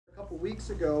couple weeks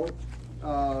ago,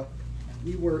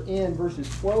 we were in verses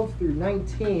 12 through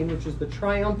 19, which is the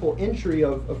triumphal entry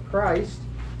of Christ.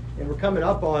 And we're coming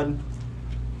up on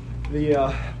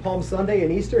the Palm Sunday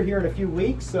and Easter here in a few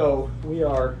weeks, so we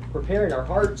are preparing our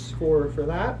hearts for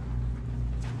that.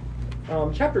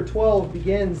 Chapter 12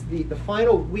 begins the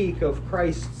final week of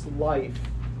Christ's life.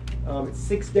 It's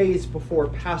 6 days before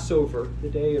Passover, the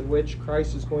day in which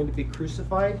Christ is going to be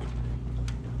crucified.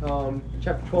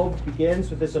 Chapter 12 begins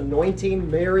with this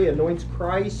anointing. Mary anoints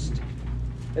Christ.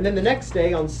 And then the next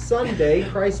day, on Sunday,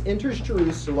 Christ enters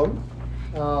Jerusalem,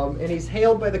 and he's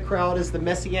hailed by the crowd as the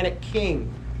Messianic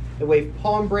King. They wave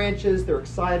palm branches, they're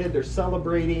excited, they're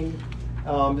celebrating.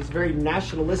 There's very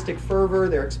nationalistic fervor.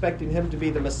 They're expecting him to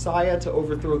be the Messiah to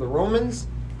overthrow the Romans.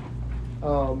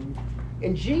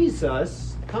 And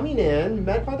Jesus, coming in,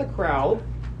 met by the crowd,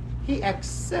 he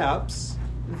accepts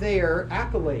their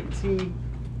accolades. He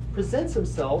presents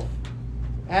himself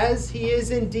as he is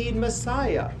indeed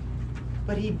Messiah.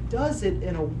 But he does it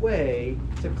in a way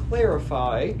to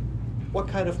clarify what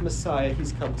kind of Messiah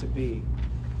he's come to be.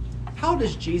 How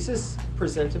does Jesus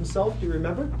present himself? Do you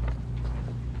remember?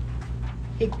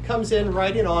 He comes in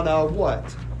riding on a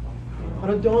what? On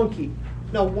a donkey.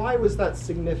 Now, why was that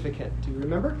significant? Do you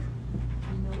remember?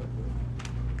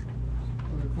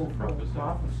 All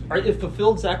right, it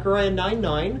fulfilled Zechariah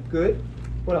 9:9. Good.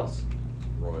 What else?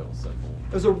 Royal symbol.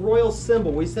 It was a royal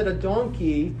symbol. We said a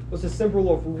donkey was a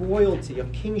symbol of royalty,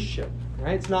 of kingship.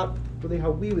 Right? It's not really how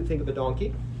we would think of a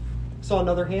donkey. Saw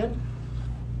another hand?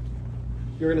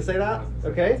 You were going to say that?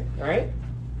 Okay. All right.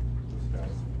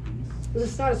 It was a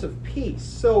status of peace.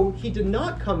 So he did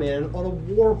not come in on a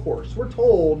war horse. We're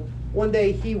told one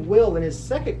day he will, in his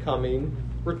second coming,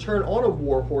 return on a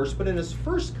war horse. But in his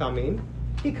first coming,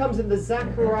 he comes in the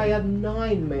Zechariah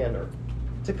 9 manner,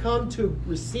 to come to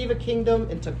receive a kingdom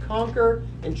and to conquer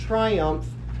and triumph,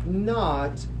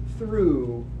 not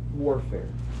through warfare,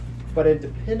 but in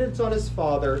dependence on his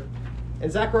Father.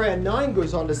 And Zechariah 9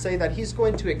 goes on to say that he's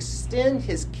going to extend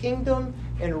his kingdom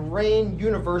and reign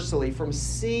universally from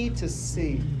sea to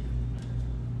sea.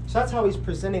 So that's how he's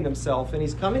presenting himself, and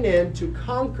he's coming in to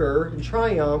conquer and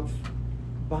triumph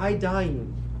by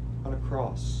dying on a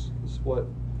cross, is what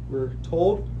we're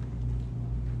told.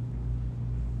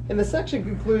 And the section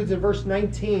concludes in verse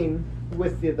 19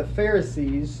 with the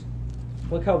Pharisees.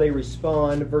 Look how they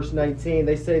respond. Verse 19,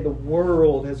 they say the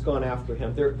world has gone after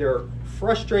him. They're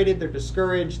frustrated, they're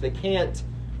discouraged, they can't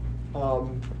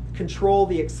control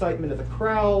the excitement of the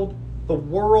crowd. The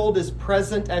world is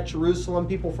present at Jerusalem.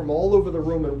 People from all over the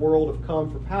Roman world have come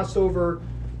for Passover,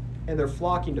 and they're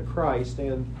flocking to Christ,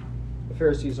 and the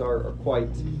Pharisees are quite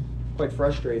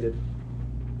frustrated.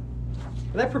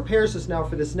 And that prepares us now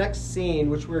for this next scene,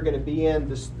 which we're going to be in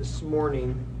this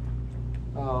morning.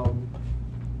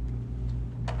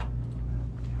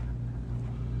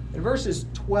 In verses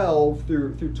 12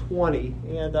 through 20.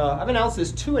 And I've announced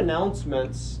this two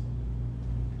announcements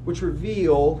which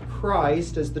reveal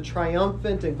Christ as the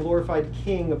triumphant and glorified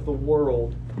King of the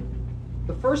world.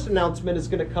 The first announcement is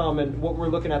going to come in what we're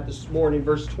looking at this morning,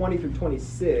 verse 20 through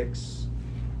 26.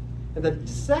 And the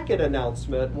second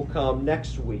announcement will come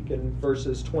next week in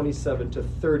verses 27 to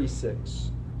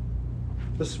 36.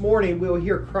 This morning we'll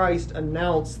hear Christ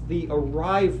announce the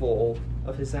arrival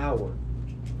of his hour.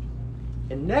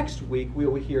 And next week we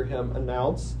will hear him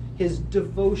announce his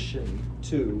devotion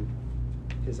to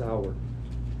his hour.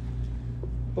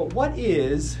 But what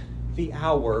is the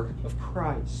hour of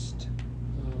Christ?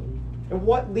 And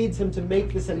what leads him to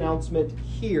make this announcement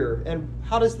here? And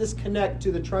how does this connect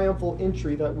to the triumphal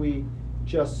entry that we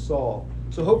just saw?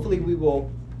 So hopefully we will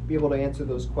be able to answer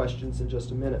those questions in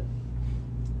just a minute.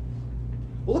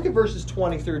 We'll look at verses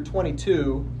 20 through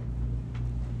 22.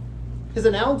 His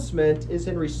announcement is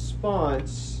in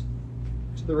response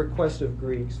to the request of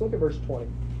Greeks. Look at verse 20.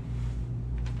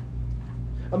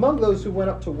 Among those who went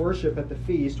up to worship at the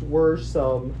feast were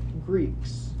some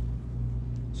Greeks.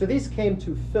 So these came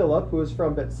to Philip, who was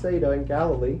from Bethsaida in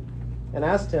Galilee, and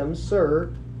asked him,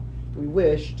 "Sir, we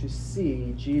wish to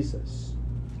see Jesus."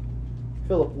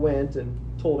 Philip went and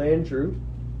told Andrew.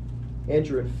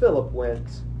 Andrew and Philip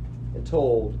went and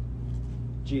told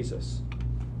Jesus.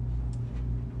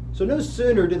 So no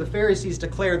sooner do the Pharisees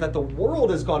declare that the world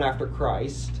has gone after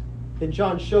Christ than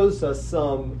John shows us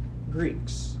some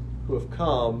Greeks who have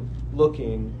come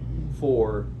looking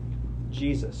for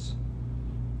Jesus.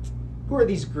 Who are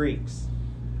these Greeks?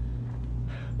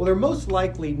 Well, they're most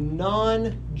likely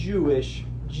non-Jewish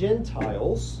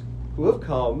Gentiles who have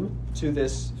come to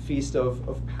this feast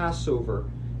of Passover.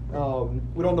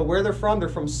 We don't know where they're from. They're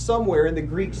from somewhere in the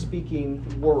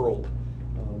Greek-speaking world.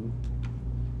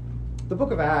 The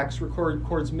book of Acts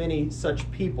records many such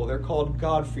people. They're called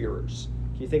God-fearers.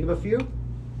 Can you think of a few?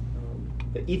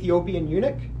 The Ethiopian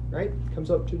eunuch, right, comes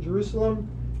up to Jerusalem.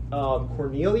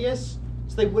 Cornelius.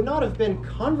 So they would not have been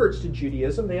converts to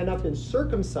Judaism. They had not been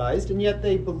circumcised, and yet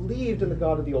they believed in the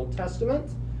God of the Old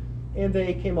Testament, and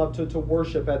they came up to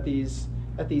worship at these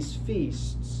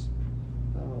feasts.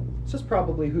 This is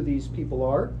probably who these people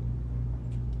are.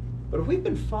 But if we've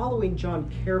been following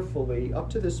John carefully up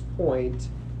to this point,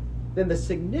 then the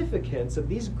significance of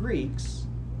these Greeks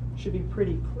should be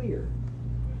pretty clear.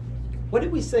 What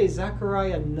did we say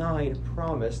Zechariah 9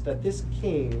 promised that this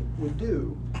king would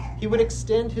do? He would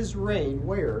extend his reign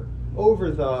where?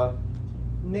 Over the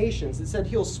nations. It said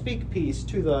he'll speak peace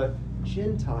to the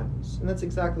Gentiles. And that's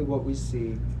exactly what we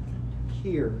see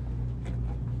here.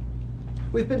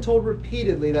 We've been told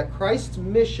repeatedly that Christ's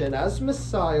mission as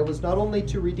Messiah was not only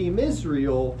to redeem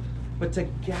Israel, but to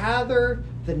gather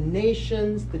the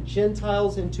nations, the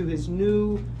Gentiles, into his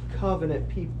new covenant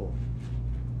people.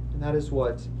 And that is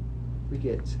what we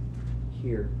get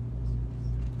here.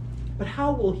 But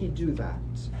how will he do that?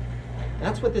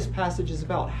 That's what this passage is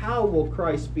about. How will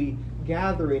Christ be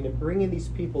gathering and bringing these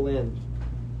people in?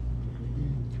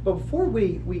 But before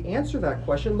we answer that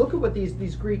question, look at what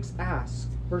these Greeks ask.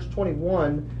 Verse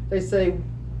 21, they say,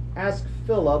 "Ask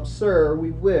Philip, Sir,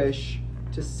 we wish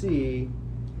to see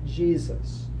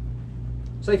Jesus."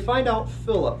 So they find out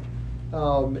Philip,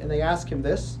 and they ask him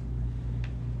this.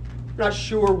 I'm not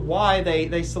sure why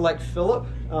they select Philip.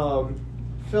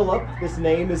 Philip, this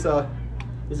name is a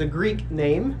Greek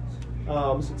name,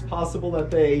 so it's possible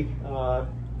that they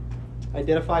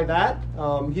identify that.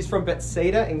 He's from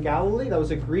Bethsaida in Galilee. That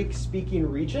was a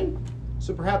Greek-speaking region.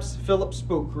 So perhaps Philip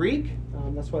spoke Greek.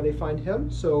 That's why they find him.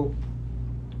 So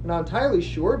we're not entirely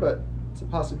sure, but it's a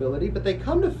possibility. But they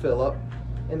come to Philip,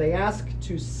 and they ask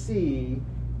to see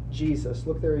Jesus.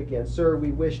 Look there again. "Sir,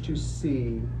 we wish to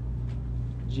see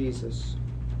Jesus."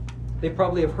 They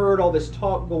probably have heard all this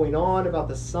talk going on about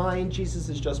the sign Jesus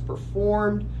has just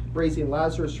performed, raising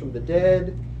Lazarus from the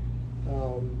dead.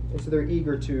 And so they're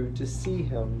eager to see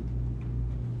him.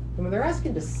 And when they're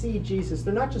asking to see Jesus,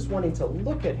 they're not just wanting to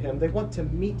look at him, they want to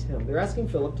meet him. They're asking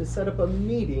Philip to set up a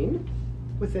meeting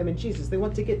with them and Jesus. They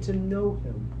want to get to know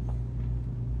him.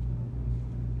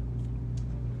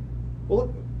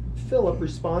 Well, Philip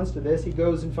responds to this. He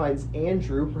goes and finds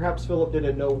Andrew. Perhaps Philip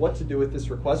didn't know what to do with this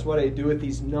request, what to do with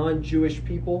these non-Jewish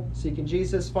people seeking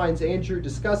Jesus. Finds Andrew,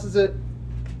 discusses it,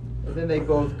 and then they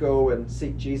both go and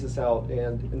seek Jesus out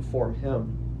and inform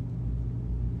him.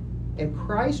 And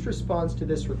Christ responds to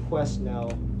this request now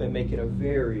by making a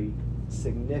very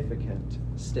significant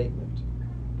statement.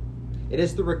 It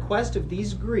is the request of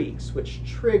these Greeks which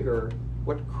trigger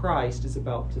what Christ is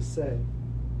about to say.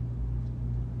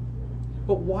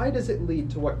 But why does it lead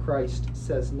to what Christ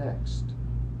says next?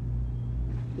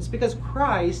 It's because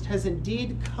Christ has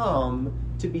indeed come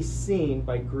to be seen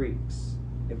by Greeks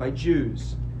and by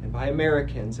Jews and by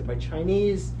Americans and by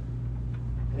Chinese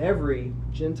and every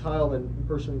Gentile and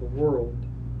person in the world.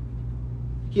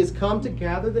 He has come to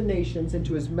gather the nations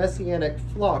into his messianic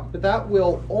flock, but that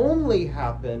will only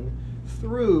happen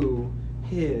through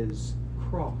his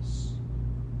cross.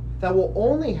 That will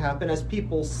only happen as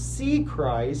people see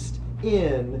Christ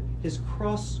in his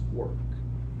cross work,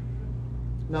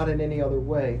 not in any other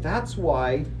way. That's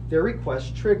why their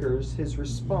request triggers his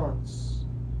response.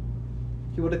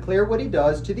 He will declare what he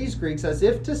does to these Greeks as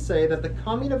if to say that the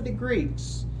coming of the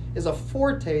Greeks is a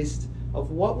foretaste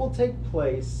of what will take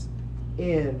place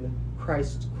in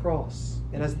Christ's cross,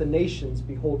 and as the nations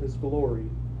behold his glory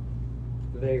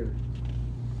there.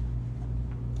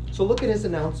 So look at his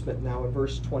announcement now in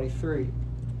verse 23.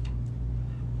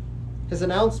 His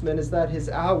announcement is that his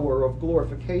hour of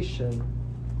glorification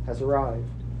has arrived.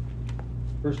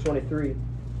 Verse 23.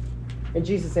 And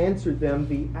Jesus answered them,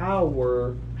 "The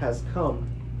hour has come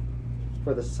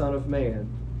for the Son of Man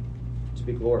to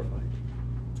be glorified."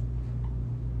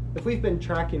 If we've been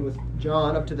tracking with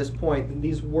John up to this point, then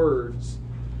these words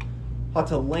ought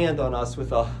to land on us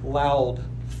with a loud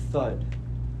thud.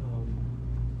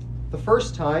 The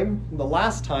first time, the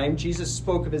last time Jesus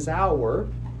spoke of his hour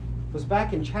was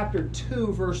back in chapter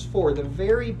 2, verse 4, the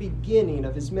very beginning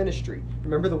of his ministry.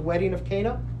 Remember the wedding of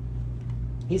Cana?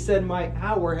 He said, "My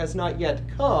hour has not yet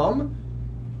come."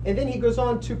 And then he goes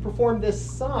on to perform this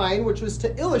sign, which was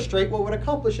to illustrate what would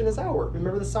accomplish in his hour.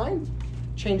 Remember the sign?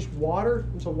 Changed water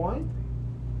into wine.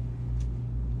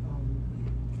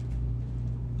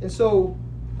 And so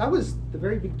that was the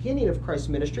very beginning of Christ's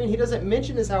ministry, and he doesn't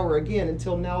mention his hour again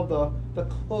until now the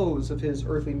close of his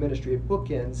earthly ministry. It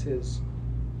bookends his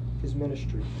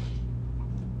ministry.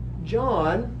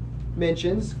 John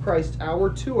mentions Christ's hour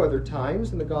two other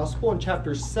times in the gospel, in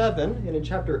chapter 7 and in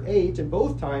chapter 8. And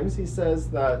both times he says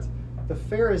that the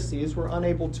Pharisees were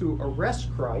unable to arrest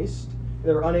Christ.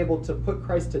 They were unable to put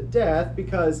Christ to death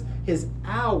because his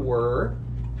hour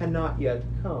had not yet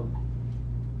come.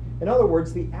 In other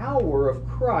words, the hour of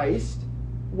Christ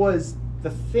was the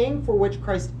thing for which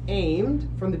Christ aimed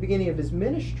from the beginning of his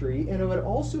ministry, and it would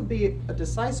also be a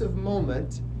decisive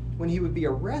moment when he would be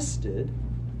arrested,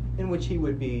 in which he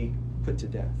would be put to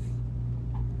death.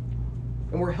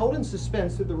 And we're held in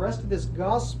suspense through the rest of this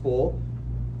gospel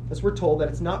as we're told that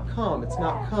it's not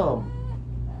come.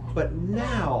 But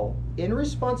now, in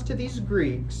response to these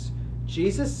Greeks,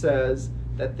 Jesus says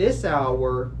that this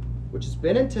hour, which has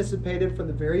been anticipated from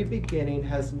the very beginning,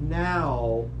 has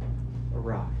now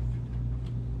arrived.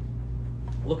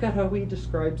 Look at how he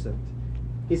describes it.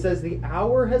 He says, the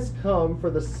hour has come for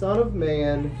the Son of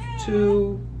Man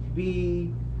to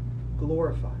be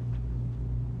glorified.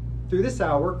 Through this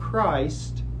hour,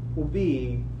 Christ will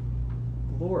be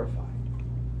glorified.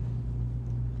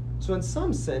 So in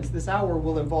some sense, this hour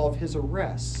will involve his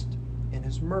arrest and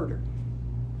his murder.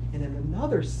 And in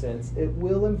another sense, it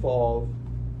will involve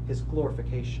his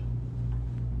glorification.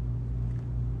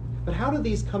 But how do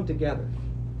these come together?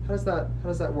 How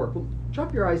does that work? Well,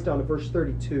 drop your eyes down to verse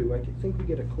 32. I think we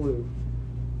get a clue.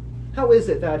 How is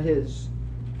it that his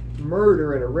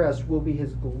murder and arrest will be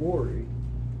his glory?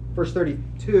 Verse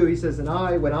 32, he says, and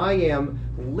when I am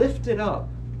lifted up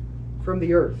from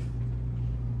the earth,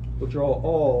 will draw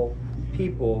all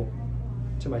people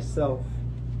to myself.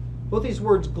 Both these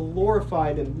words,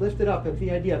 glorified and lifted up, have the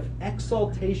idea of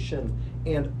exaltation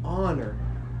and honor.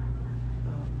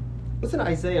 Listen to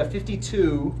Isaiah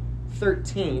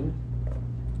 52:13.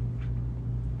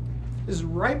 This is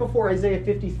right before Isaiah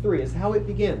 53. Is how it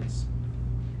begins.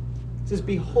 It says,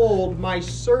 behold, my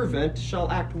servant shall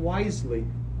act wisely,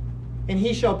 and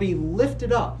he shall be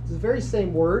lifted up. It's the very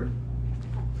same word.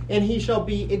 And he shall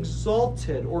be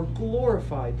exalted or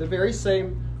glorified. The very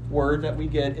same word that we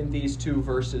get in these two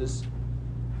verses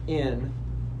in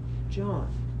John.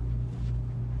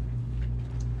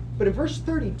 But in verse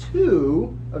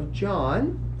 32 of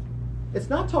John, it's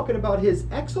not talking about his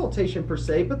exaltation per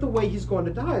se, but the way he's going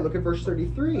to die. Look at verse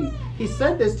 33. He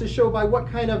said this to show by what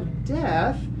kind of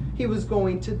death he was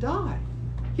going to die.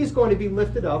 He's going to be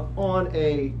lifted up on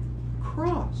a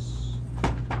cross.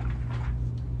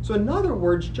 So in other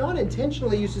words, John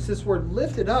intentionally uses this word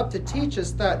lifted up to teach us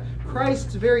that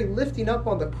Christ's very lifting up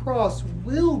on the cross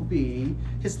will be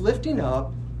his lifting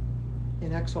up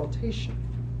in exaltation.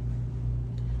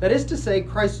 That is to say,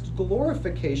 Christ's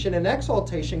glorification and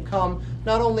exaltation come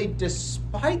not only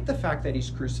despite the fact that he's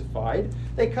crucified,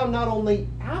 they come not only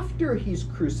after he's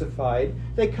crucified,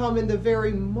 they come in the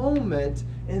very moment,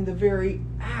 in the very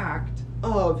act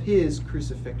of his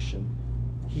crucifixion.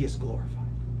 He is glorified.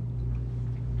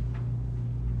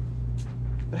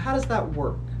 But how does that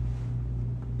work?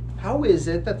 How is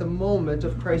it that the moment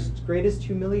of Christ's greatest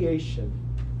humiliation,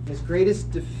 his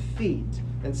greatest defeat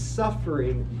and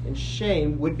suffering and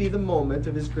shame would be the moment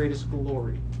of his greatest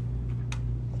glory?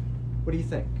 What do you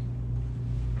think?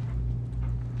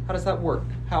 How does that work?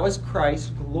 How is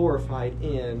Christ glorified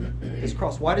in his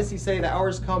cross? Why does he say the hour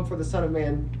has come for the Son of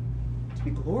Man to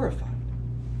be glorified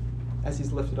as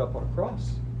he's lifted up on a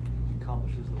cross? He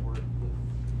accomplishes the work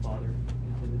the Father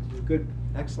intended to. Good.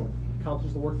 Excellent.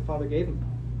 Accomplishes the work the Father gave him.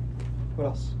 What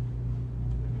else?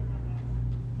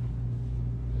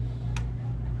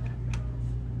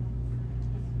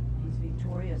 He's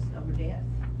victorious over death.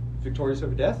 Victorious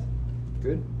over death?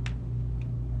 Good.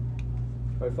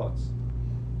 What thoughts?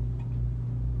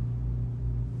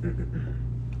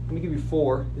 Let me give you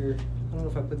four. I don't know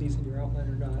if I put these in your outline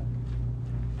or not.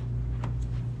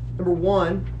 Number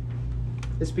one,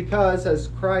 it's because as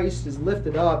Christ is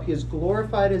lifted up, he is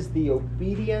glorified as the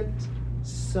obedient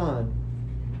Son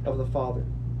of the Father.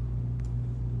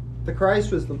 The cross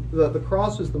was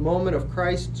the moment of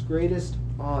Christ's greatest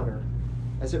honor,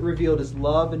 as it revealed his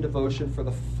love and devotion for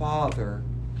the Father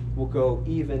will go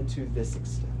even to this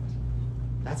extent.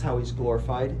 That's how he's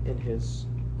glorified in his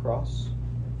cross.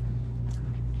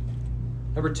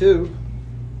 Number two,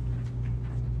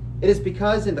 it is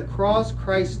because in the cross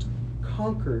Christ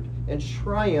conquered and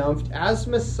triumphed as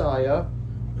Messiah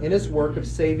in his work of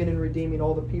saving and redeeming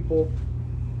all the people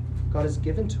God has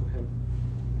given to him.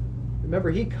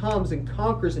 Remember, he comes and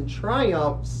conquers and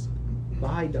triumphs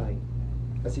by dying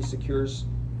as he secures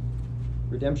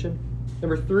redemption.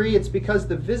 Number three, it's because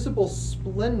the visible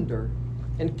splendor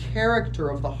and character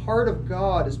of the heart of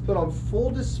God is put on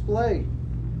full display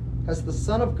as the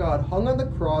Son of God hung on the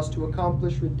cross to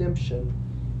accomplish redemption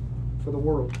for the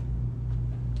world.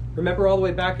 Remember all the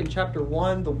way back in chapter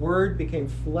 1, the Word became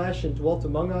flesh and dwelt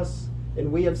among us,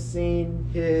 and we have seen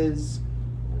His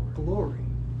glory.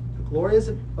 The glory is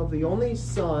of the only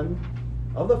Son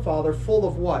of the Father, full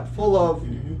of what? Full of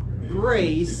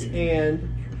grace and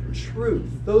truth.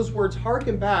 Those words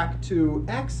harken back to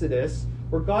Exodus,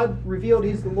 where God revealed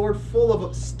He's the Lord, full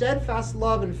of steadfast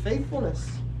love and faithfulness.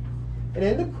 And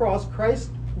in the cross,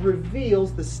 Christ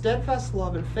reveals the steadfast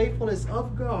love and faithfulness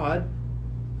of God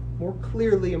more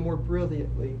clearly and more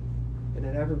brilliantly than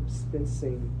had ever been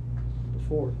seen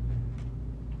before.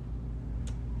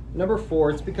 Number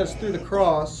 4, it's because through the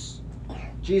cross,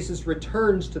 Jesus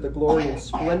returns to the glory and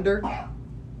splendor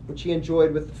which He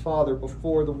enjoyed with the Father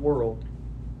before the world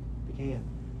began.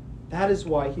 That is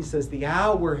why He says the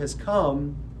hour has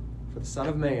come for the Son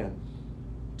of Man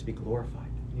to be glorified.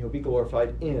 And He'll be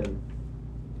glorified in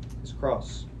His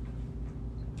cross.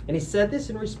 And He said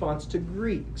this in response to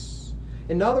Greeks.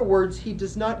 In other words, He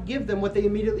does not give them what they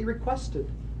immediately requested.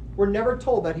 We're never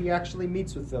told that He actually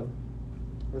meets with them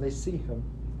or they see Him.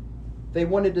 They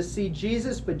wanted to see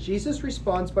Jesus, but Jesus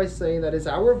responds by saying that His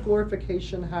hour of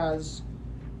glorification has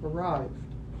arrived.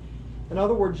 In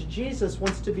other words, Jesus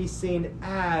wants to be seen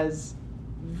as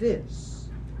this.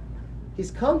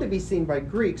 He's come to be seen by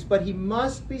Greeks, but He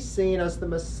must be seen as the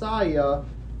Messiah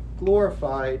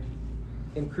glorified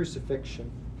in crucifixion.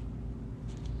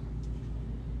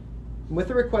 And with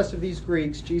the request of these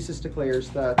Greeks, Jesus declares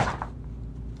that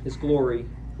His glory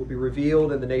will be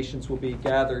revealed and the nations will be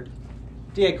gathered.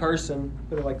 D.A. Carson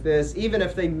put it like this: even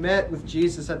if they met with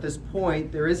Jesus at this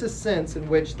point, there is a sense in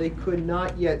which they could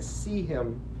not yet see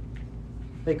Him.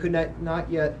 They could not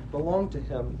yet belong to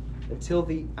Him until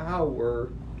the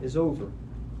hour is over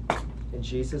and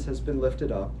Jesus has been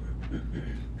lifted up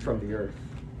from the earth.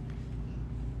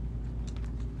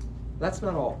 That's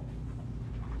not all.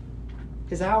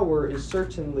 His hour is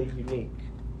certainly unique.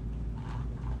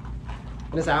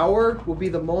 And His hour will be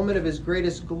the moment of His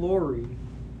greatest glory.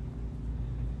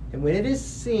 And when it is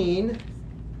seen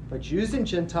by Jews and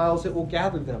Gentiles, it will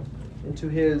gather them into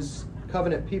His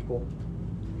covenant people.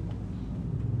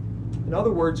 In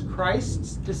other words,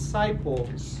 Christ's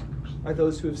disciples are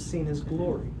those who have seen His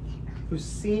glory, who've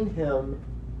seen Him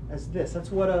as this.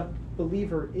 That's what a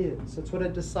believer is. That's what a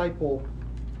disciple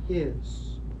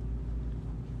is.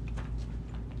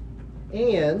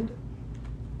 And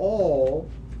all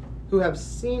who have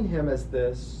seen Him as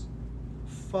this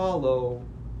follow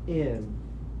in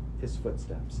His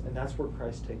footsteps. And that's where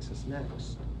Christ takes us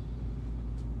next.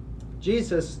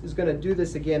 Jesus is going to do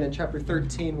this again in chapter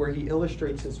 13, where He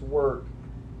illustrates His work.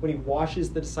 When He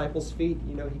washes the disciples' feet,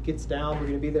 He gets down, we're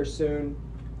going to be there soon,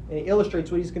 and He illustrates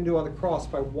what He's going to do on the cross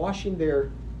by washing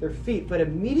their feet. But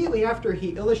immediately after He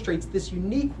illustrates this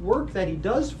unique work that He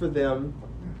does for them,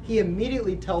 He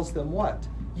immediately tells them what?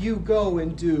 You go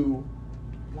and do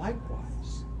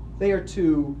likewise. They are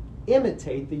to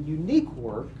imitate the unique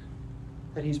work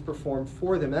that He's performed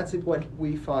for them. That's what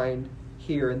we find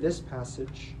here in this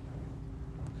passage.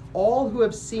 All who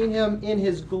have seen Him in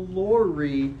His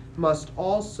glory must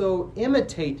also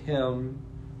imitate Him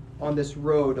on this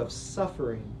road of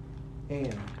suffering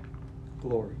and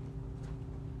glory.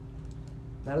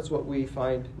 That is what we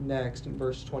find next in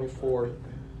verse 24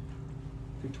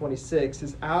 through 26.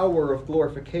 His hour of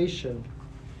glorification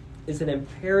is an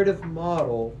imperative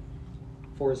model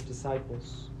for His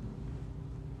disciples.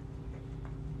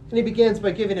 And He begins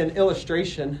by giving an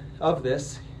illustration of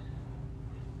this.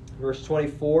 Verse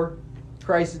 24,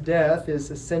 Christ's death is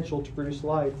essential to produce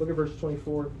life. Look at verse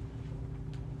 24.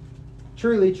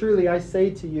 Truly, truly, I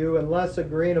say to you, unless a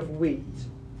grain of wheat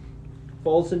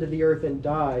falls into the earth and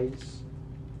dies,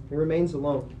 it remains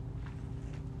alone.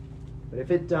 But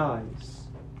if it dies,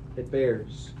 it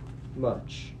bears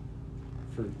much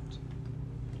fruit.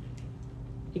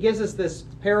 He gives us this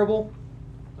parable,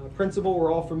 a principle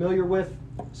we're all familiar with.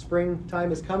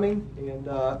 Springtime is coming, and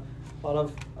a lot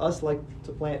of us like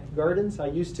to plant gardens. I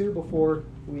used to before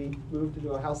we moved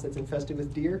into a house that's infested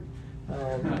with deer.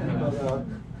 But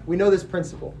we know this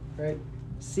principle, right?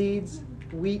 Seeds,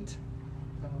 wheat,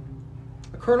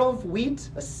 a kernel of wheat,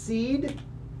 a seed,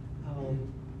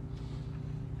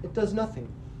 it does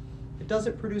nothing. It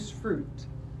doesn't produce fruit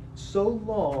so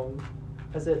long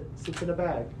as it sits in a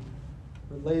bag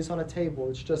or lays on a table.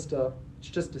 It's just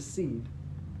a seed.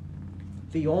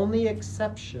 The only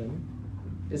exception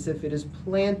is if it is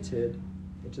planted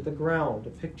into the ground, a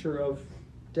picture of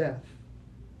death.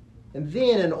 And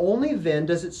then, and only then,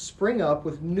 does it spring up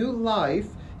with new life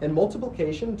and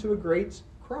multiplication into a great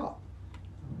crop.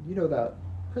 You know that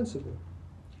principle.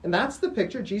 And that's the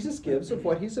picture Jesus gives of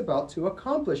what he's about to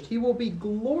accomplish. He will be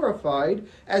glorified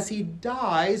as he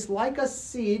dies like a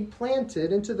seed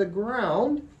planted into the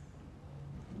ground.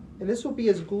 And this will be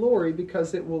his glory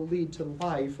because it will lead to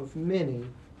life of many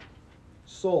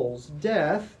souls.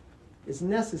 Death is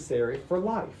necessary for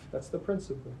life. That's the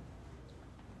principle.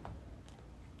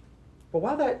 But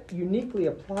while that uniquely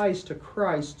applies to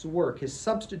Christ's work, his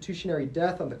substitutionary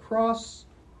death on the cross,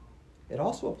 it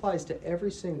also applies to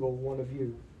every single one of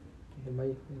you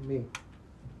and me.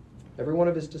 Every one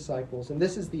of his disciples. And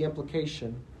this is the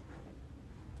implication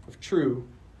of true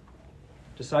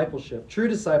discipleship. True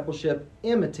discipleship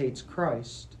imitates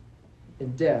Christ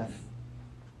in death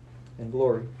and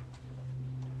glory.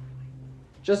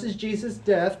 Just as Jesus'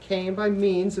 death came by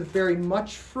means of bearing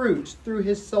much fruit through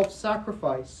his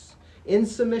self-sacrifice in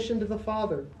submission to the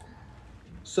Father,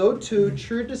 so too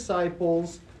true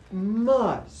disciples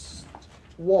must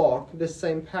walk this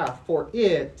same path, for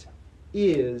it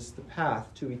is the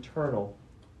path to eternal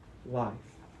life.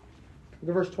 Look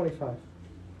at verse 25.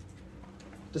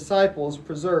 Disciples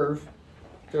preserve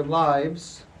their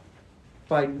lives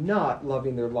by not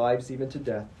loving their lives even to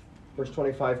death. Verse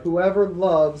 25, whoever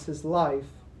loves his life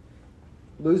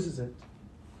loses it.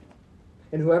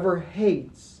 And whoever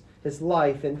hates his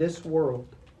life in this world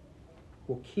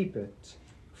will keep it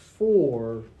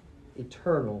for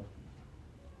eternal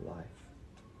life.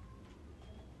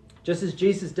 Just as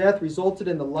Jesus' death resulted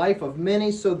in the life of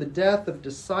many, so the death of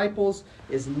disciples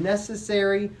is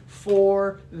necessary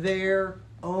for their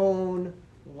own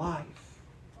life.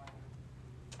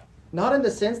 Not in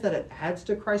the sense that it adds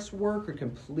to Christ's work or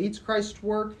completes Christ's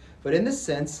work, but in the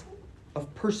sense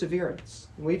of perseverance.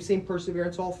 And we've seen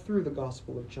perseverance all through the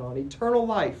Gospel of John. Eternal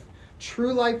life,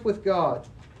 true life with God,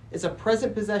 is a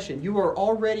present possession. You are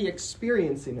already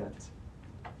experiencing it.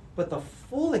 But the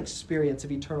full experience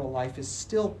of eternal life is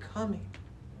still coming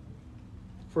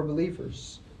for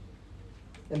believers.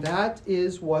 And that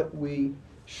is what we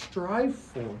strive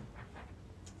for.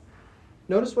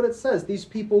 Notice what it says. These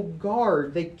people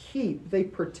guard, they keep, they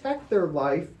protect their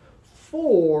life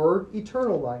for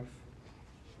eternal life.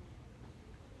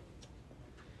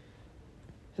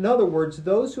 In other words,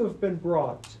 those who have been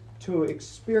brought to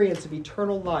experience of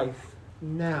eternal life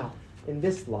now, in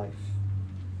this life,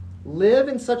 live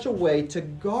in such a way to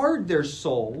guard their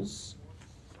souls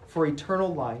for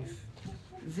eternal life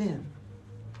then.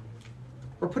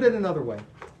 Or put it another way.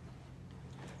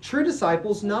 True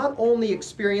disciples not only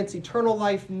experience eternal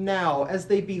life now as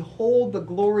they behold the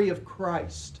glory of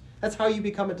Christ. That's how you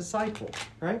become a disciple,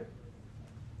 right?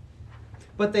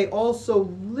 But they also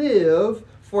live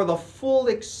for the full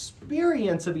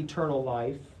experience of eternal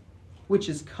life, which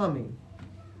is coming,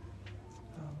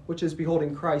 which is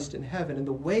beholding Christ in heaven. And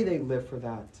the way they live for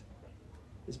that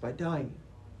is by dying,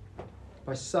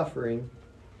 by suffering,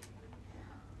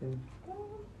 and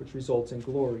which results in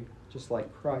glory, just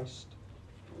like Christ.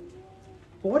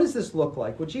 But what does this look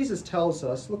like? Well, Jesus tells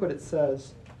us, look what it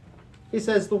says. He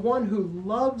says, the one who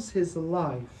loves his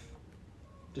life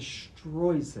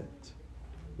destroys it,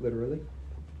 literally.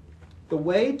 The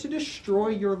way to destroy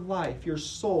your life, your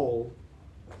soul,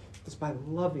 is by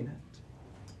loving it.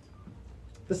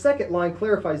 The second line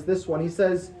clarifies this one. He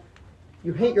says,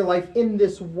 you hate your life in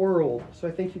this world. So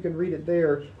I think you can read it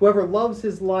there. Whoever loves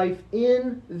his life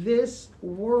in this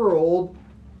world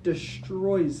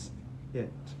destroys it.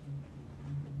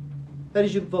 That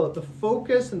is, the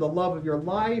focus and the love of your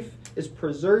life is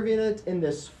preserving it in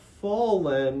this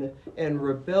fallen and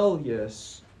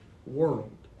rebellious world.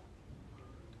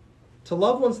 To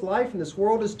love one's life in this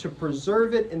world is to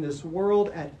preserve it in this world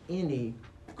at any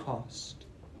cost.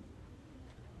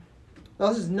 Now,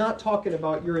 this is not talking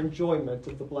about your enjoyment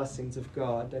of the blessings of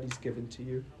God that he's given to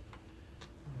you.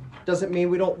 Doesn't mean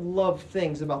we don't love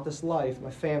things about this life,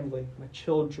 my family, my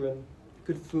children,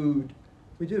 good food.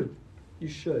 We do. You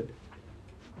should.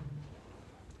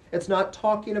 It's not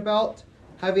talking about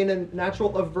having a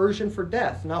natural aversion for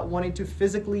death, not wanting to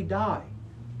physically die.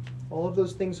 All of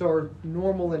those things are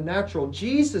normal and natural.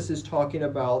 Jesus is talking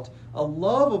about a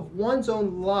love of one's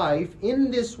own life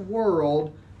in this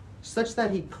world such that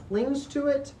he clings to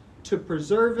it to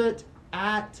preserve it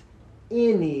at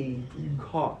any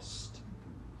cost.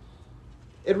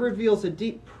 It reveals a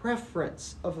deep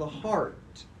preference of the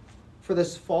heart for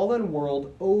this fallen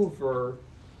world over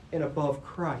and above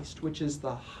Christ, which is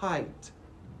the height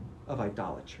of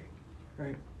idolatry,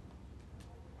 right?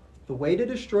 The way to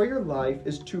destroy your life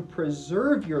is to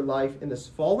preserve your life in this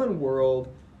fallen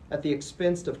world at the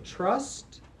expense of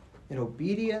trust and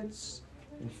obedience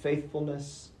and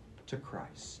faithfulness to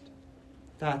Christ.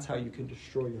 That's how you can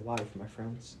destroy your life, my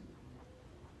friends.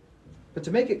 But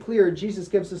to make it clear, Jesus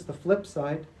gives us the flip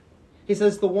side. He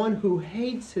says the one who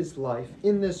hates his life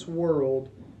in this world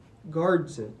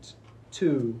guards it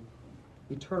to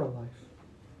eternal life.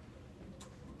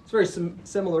 It's very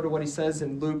similar to what he says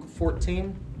in Luke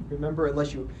 14. Remember,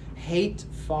 unless you hate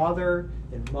father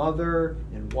and mother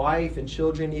and wife and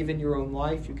children, even your own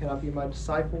life, you cannot be my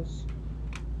disciples.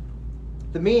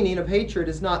 The meaning of hatred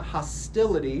is not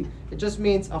hostility. It just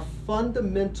means a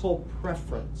fundamental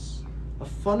preference. A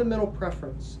fundamental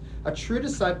preference. A true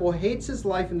disciple hates his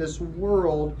life in this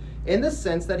world in the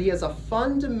sense that he has a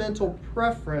fundamental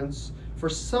preference for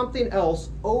something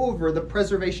else over the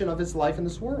preservation of his life in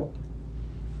this world.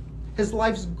 His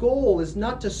life's goal is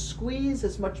not to squeeze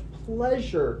as much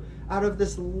pleasure out of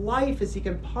this life as he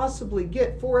can possibly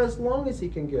get for as long as he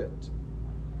can get.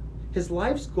 His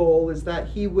life's goal is that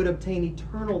he would obtain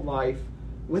eternal life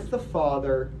with the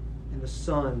Father and the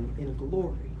Son in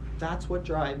glory. That's what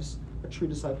drives a true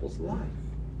disciple's life.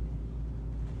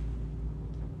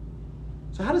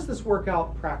 So how does this work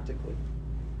out practically?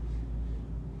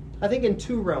 I think in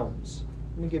two realms.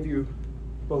 Let me give you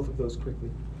both of those quickly.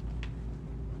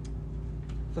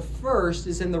 The first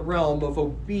is in the realm of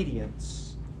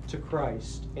obedience to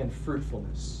Christ and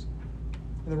fruitfulness.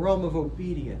 In the realm of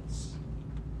obedience,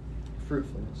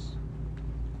 fruitfulness.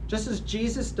 Just as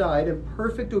Jesus died in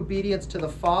perfect obedience to the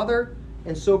Father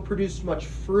and so produced much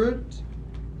fruit,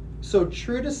 so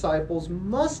true disciples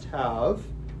must have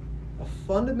a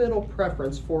fundamental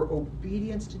preference for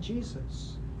obedience to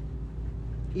Jesus,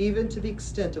 even to the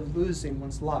extent of losing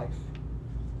one's life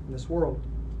in this world.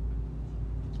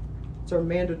 It's our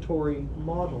mandatory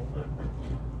model.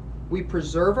 We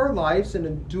preserve our lives and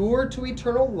endure to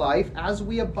eternal life as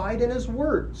we abide in his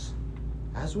words,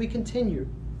 as we continue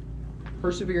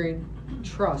persevering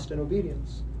trust and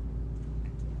obedience.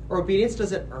 Our obedience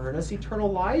doesn't earn us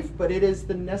eternal life, but it is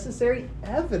the necessary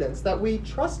evidence that we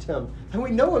trust him, that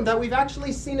we know him, that we've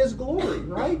actually seen his glory,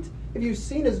 right? If you've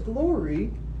seen his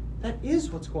glory, that is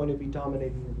what's going to be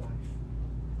dominating your life,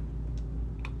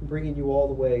 bringing you all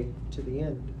the way to the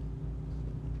end.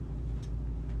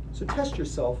 So test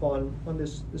yourself on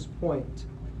this point.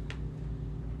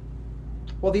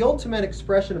 Well, the ultimate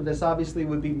expression of this obviously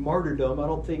would be martyrdom. I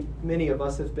don't think many of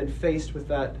us have been faced with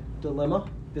that dilemma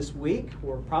this week,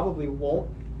 or probably won't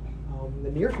in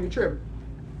the near future.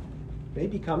 It may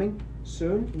be coming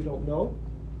soon, we don't know.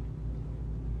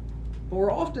 But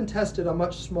we're often tested on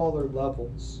much smaller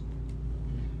levels.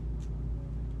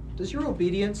 Does your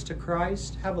obedience to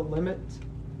Christ have a limit?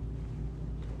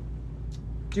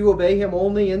 Do you obey him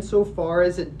only insofar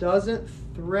as it doesn't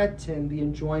threaten the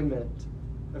enjoyment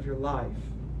of your life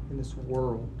in this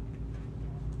world?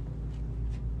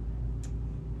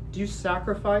 Do you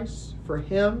sacrifice for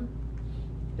him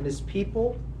and his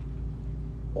people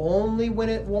only when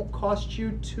it won't cost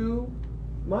you too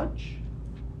much?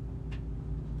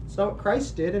 It's not what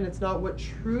Christ did, and it's not what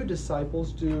true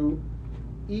disciples do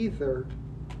either.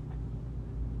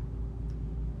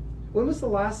 When was the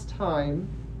last time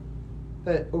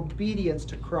that obedience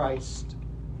to Christ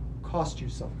cost you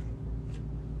something?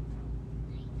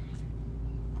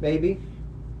 Maybe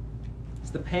it's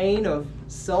the pain of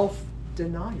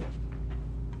self-denial.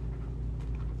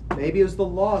 Maybe it was the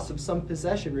loss of some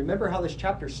possession. Remember how this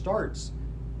chapter starts.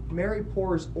 Mary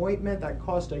pours ointment that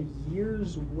cost a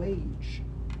year's wage.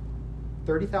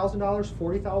 $30,000,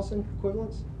 $40,000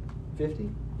 equivalents, 50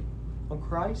 on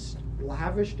Christ.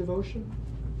 Lavish devotion.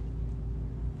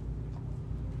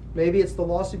 Maybe it's the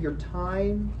loss of your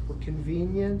time or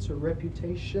convenience or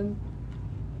reputation.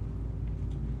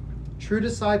 True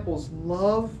disciples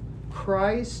love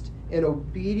Christ and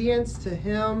obedience to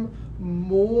him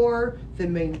more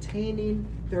than maintaining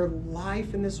their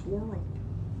life in this world.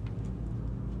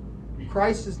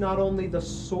 Christ is not only the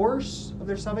source of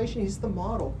their salvation, he's the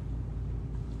model.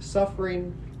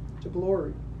 Suffering to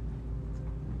glory.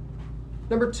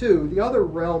 Number two, the other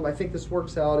realm I think this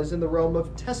works out is in the realm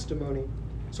of testimony.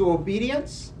 So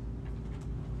obedience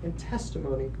and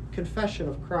testimony, confession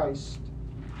of Christ,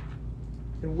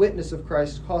 and witness of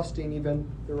Christ costing even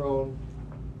their own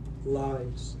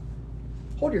lives.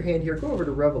 Hold your hand here. Go over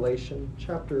to Revelation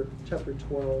chapter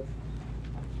 12.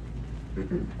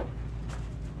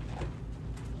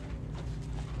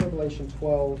 Revelation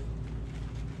 12.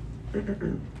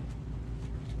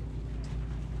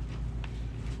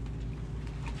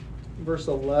 Verse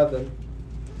 11.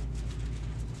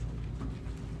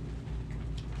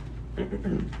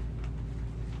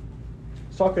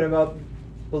 It's talking about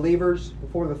believers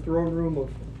before the throne room of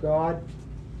God.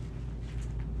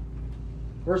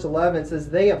 Verse 11 says,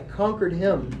 they have conquered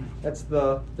him. That's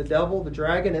the devil, the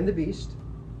dragon, and the beast.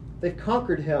 They've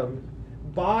conquered him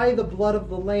by the blood of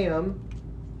the Lamb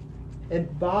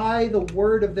and by the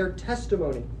word of their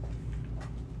testimony.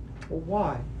 Well,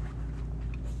 why?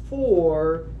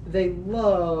 For they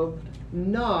loved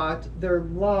not their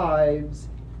lives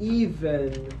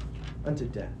even unto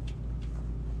death.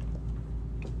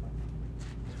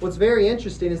 What's very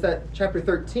interesting is that chapter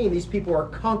 13, these people are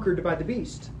conquered by the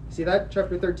beast. See that?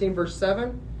 Chapter 13, verse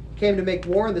 7? Came to make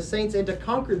war on the saints and to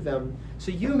conquer them.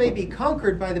 So you may be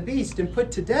conquered by the beast and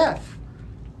put to death.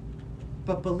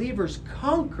 But believers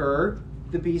conquer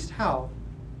the beast how?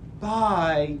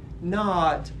 By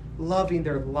not loving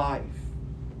their life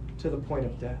to the point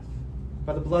of death.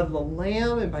 By the blood of the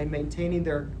Lamb and by maintaining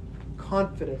their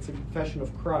confidence and confession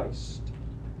of Christ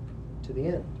to the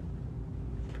end.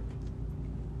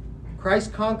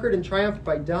 Christ conquered and triumphed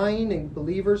by dying, and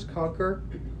believers conquer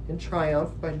and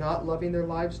triumph by not loving their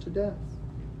lives to death.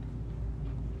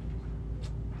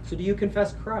 So do you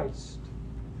confess Christ?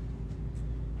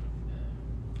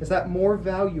 Is that more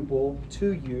valuable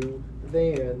to you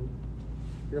than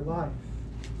your life?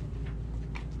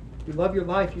 If you love your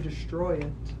life, you destroy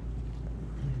it.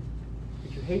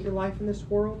 If you hate your life in this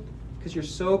world because you're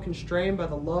so constrained by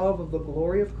the love of the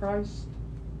glory of Christ,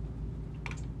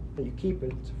 then you keep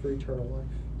it for eternal life.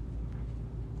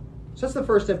 So that's the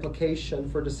first implication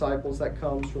for disciples that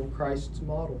comes from Christ's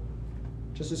model.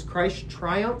 Just as Christ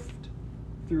triumphed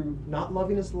through not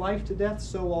loving his life to death,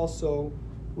 so also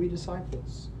we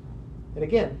disciples. And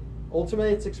again,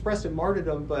 ultimately it's expressed in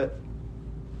martyrdom, but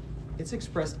it's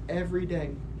expressed every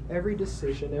day, every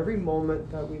decision, every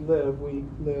moment that we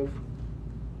live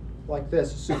like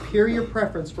this. Superior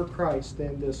preference for Christ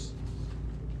than this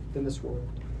world.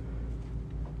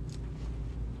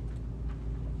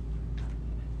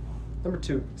 Number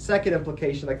 2, second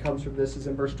implication that comes from this is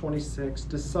in verse 26.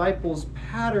 Disciples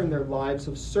pattern their lives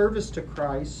of service to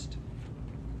Christ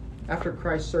after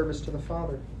Christ's service to the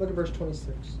Father. Look at verse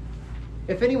 26.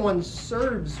 If anyone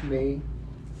serves me,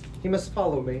 he must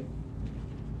follow me.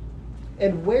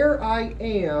 And where I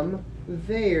am,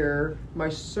 there my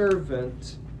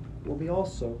servant will be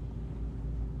also.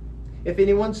 If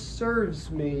anyone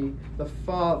serves me, the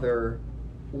Father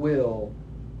will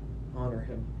honor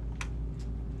him.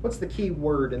 What's the key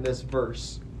word in this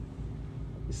verse?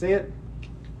 You see it?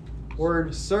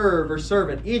 Word serve or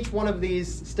servant. Each one of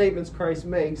these statements Christ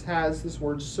makes has this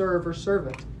word serve or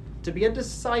servant. To be a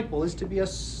disciple is to be a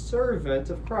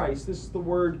servant of Christ. This is the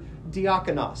word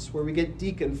diakonos, where we get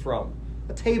deacon from.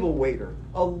 A table waiter,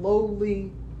 a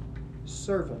lowly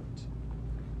servant.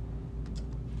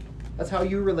 That's how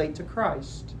you relate to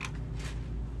Christ.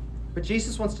 But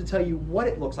Jesus wants to tell you what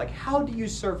it looks like. How do you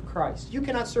serve Christ? You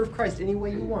cannot serve Christ any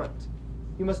way you want.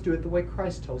 You must do it the way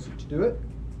Christ tells you to do it.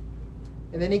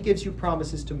 And then he gives you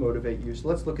promises to motivate you. So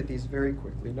let's look at these very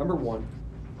quickly. Number 1,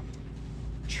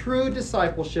 true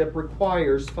discipleship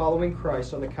requires following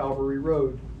Christ on the Calvary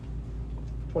road.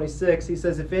 26, he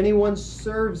says, if anyone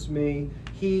serves me,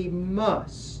 he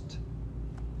must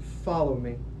follow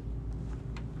me.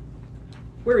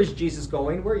 Where is Jesus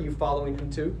going? Where are you following him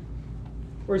to?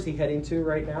 Where is he heading to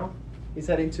right now? He's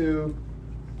heading to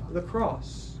the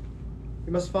cross.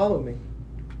 You must follow me.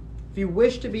 If you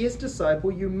wish to be his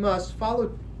disciple, you must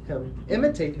follow him,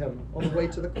 imitate him on the way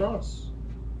to the cross.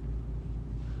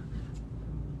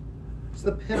 It's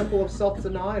the pinnacle of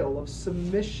self-denial, of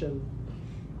submission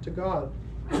to God.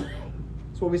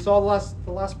 It's what we saw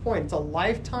the last point. It's a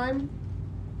lifetime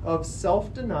of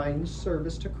self-denying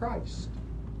service to Christ.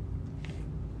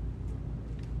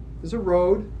 There's a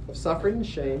road of suffering and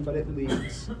shame, but it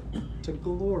leads to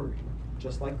glory,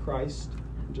 just like Christ,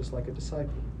 and just like a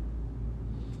disciple.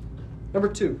 Number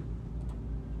 2,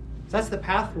 so that's the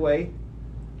pathway.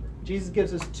 Jesus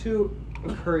gives us 2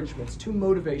 encouragements, 2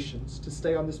 motivations to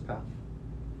stay on this path.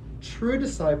 True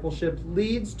discipleship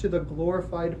leads to the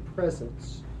glorified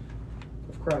presence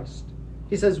of Christ.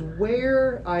 He says,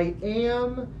 where I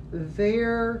am,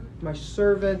 there my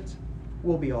servant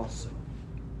will be also.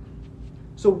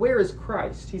 So where is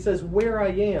Christ? He says, where I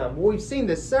am. Well, we've seen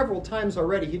this several times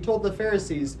already. He told the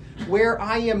Pharisees, where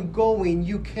I am going,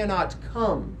 you cannot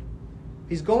come.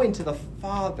 He's going to the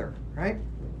Father, right?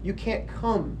 You can't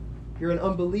come. You're an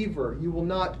unbeliever. You will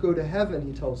not go to heaven,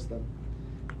 he tells them.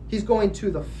 He's going to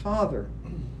the Father.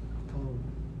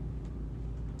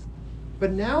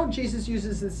 But now Jesus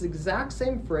uses this exact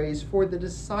same phrase for the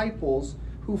disciples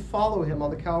who follow him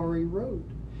on the Calvary road.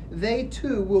 They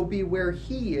too will be where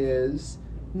he is,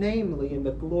 namely in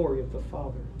the glory of the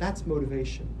Father. That's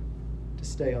motivation to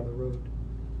stay on the road.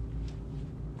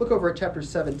 Look over at chapter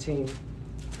 17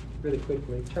 really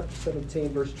quickly. Chapter 17,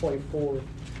 verse 24.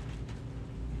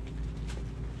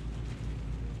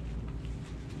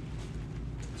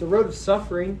 It's It's a road of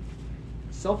suffering,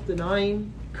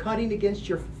 self-denying, cutting against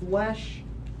your flesh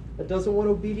that doesn't want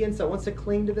obedience, that wants to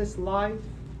cling to this life.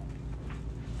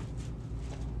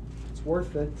 It's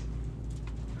worth it.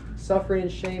 Suffering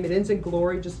and shame, it ends in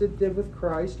glory just as it did with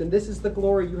Christ. And this is the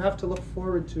glory you have to look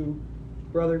forward to,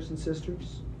 brothers and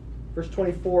sisters. Verse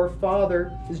 24,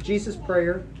 Father, is Jesus'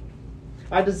 prayer.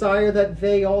 I desire that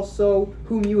they also,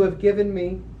 whom you have given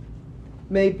me,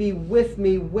 may be with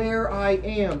me where I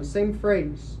am. Same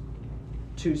phrase.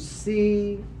 To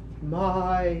see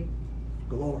my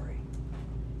glory.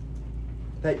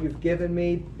 That you've given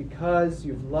me because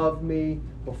you've loved me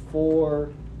before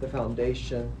the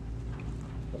foundation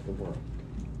of the world.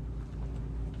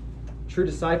 True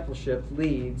discipleship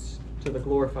leads to the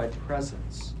glorified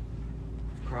presence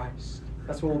of Christ.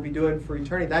 That's what we'll be doing for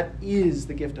eternity. That is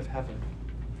the gift of heaven.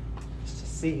 Is to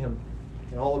see Him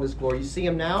in all of His glory. You see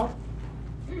Him now,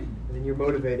 and then you're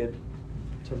motivated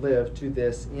to live to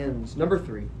this end. Number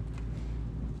 3.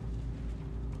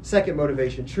 Second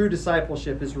motivation. True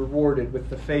discipleship is rewarded with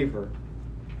the favor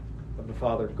of the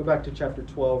Father. Go back to chapter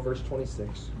 12, verse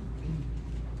 26.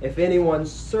 If anyone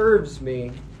serves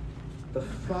me, the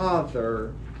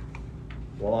Father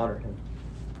will honor him.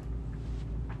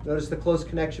 Notice the close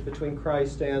connection between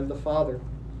Christ and the Father.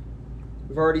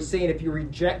 We've already seen if you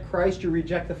reject Christ, you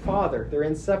reject the Father. They're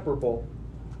inseparable.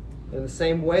 In the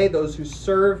same way, those who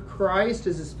serve Christ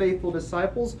as His faithful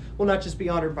disciples will not just be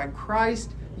honored by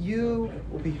Christ, you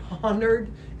will be honored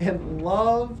and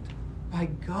loved by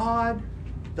God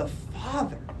the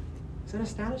Father. Isn't that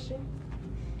astonishing?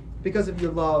 Because of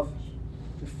your love,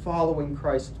 you're following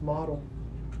Christ's model.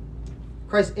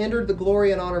 Christ entered the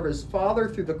glory and honor of His Father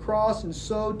through the cross, and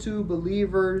so too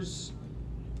believers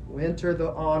will enter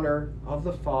the honor of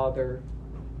the Father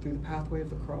through the pathway of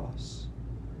the cross.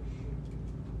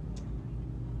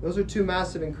 Those are two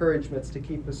massive encouragements to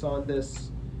keep us on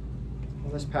this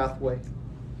pathway.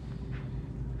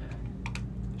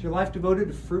 Is your life devoted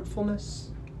to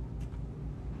fruitfulness?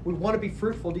 We want to be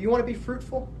fruitful. Do you want to be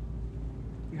fruitful?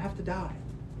 You have to die.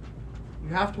 You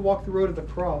have to walk the road of the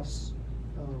cross.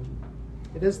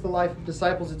 It is the life of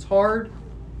disciples. It's hard.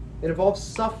 It involves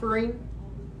suffering,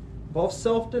 involves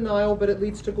self-denial, but it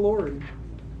leads to glory.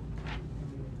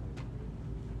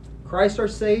 Christ our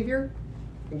Savior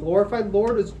and glorified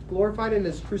Lord is glorified in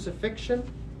His crucifixion.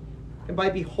 And by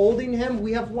beholding Him,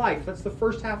 we have life. That's the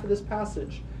first half of this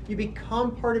passage. You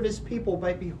become part of His people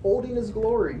by beholding His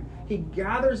glory. He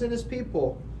gathers in His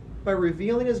people by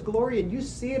revealing His glory, and you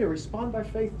see it and respond by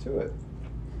faith to it.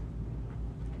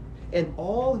 And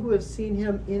all who have seen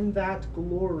Him in that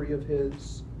glory of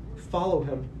His follow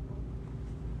Him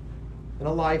in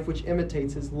a life which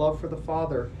imitates His love for the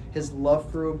Father, His love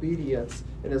for obedience,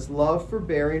 and His love for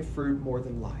bearing fruit more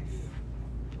than life.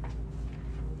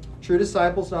 True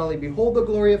disciples not only behold the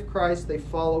glory of Christ, they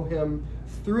follow Him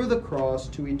through the cross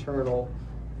to eternal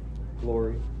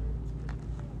glory.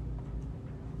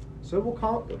 So it will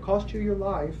cost you your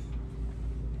life,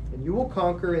 and you will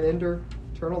conquer and enter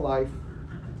eternal life,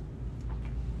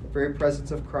 the very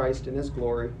presence of Christ in His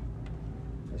glory,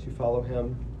 as you follow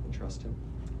Him and trust Him.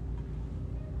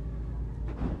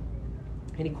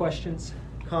 Any questions,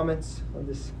 comments on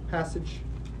this passage?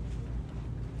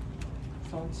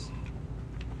 Thoughts?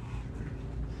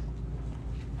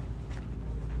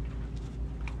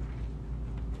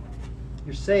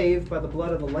 You're saved by the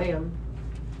blood of the Lamb.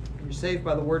 You're saved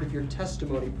by the word of your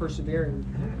testimony, persevering.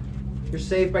 You're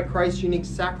saved by Christ's unique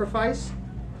sacrifice.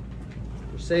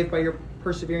 You're saved by your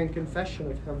persevering confession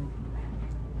of Him.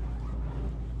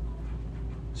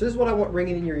 So this is what I want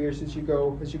ringing in your ears as you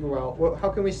go out. How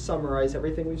can we summarize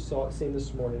everything we've seen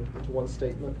this morning into one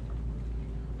statement?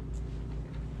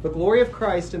 The glory of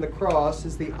Christ in the cross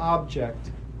is the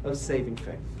object of saving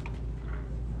faith.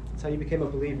 That's how you became a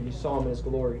believer. You saw Him in His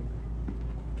glory.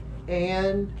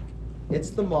 And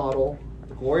it's the model.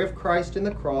 The glory of Christ in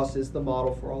the cross is the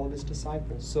model for all of His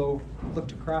disciples. So look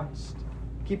to Christ.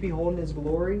 Keep beholding His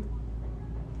glory.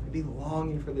 And be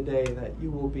longing for the day that you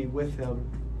will be with Him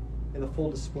in the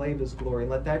full display of His glory.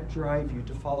 And let that drive you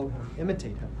to follow Him.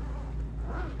 Imitate Him.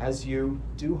 As you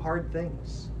do hard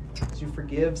things. As you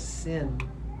forgive sin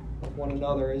of one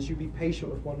another. As you be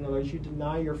patient with one another. As you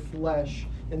deny your flesh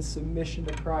in submission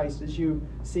to Christ. As you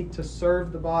seek to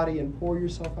serve the body and pour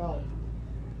yourself out.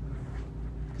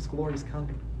 His glory is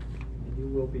coming, and you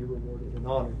will be rewarded and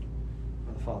honored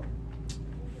by the Father.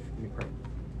 Let me pray.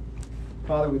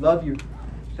 Father, we love You.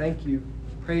 Thank You.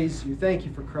 Praise You. Thank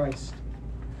You for Christ.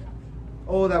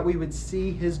 Oh, that we would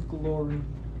see His glory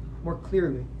more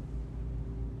clearly.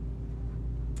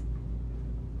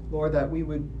 Lord, that we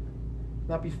would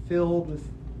not be filled with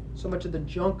so much of the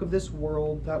junk of this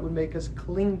world that would make us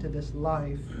cling to this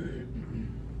life,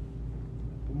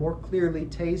 but more clearly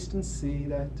taste and see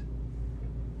that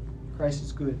Christ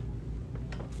is good.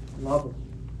 Love him.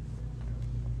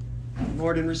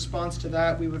 Lord, in response to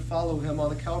that, we would follow him on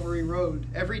the Calvary Road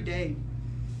every day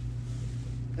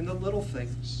in the little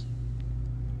things,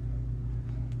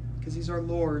 because he's our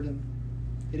Lord, and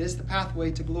it is the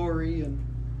pathway to glory, and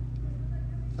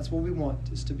that's what we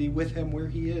want, is to be with him where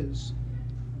he is.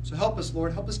 So help us,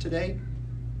 Lord. Help us today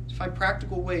to find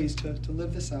practical ways to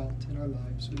live this out in our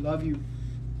lives. We love you.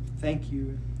 Thank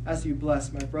you. As you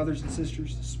bless my brothers and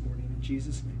sisters this morning, in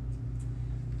Jesus' name.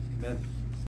 Amen.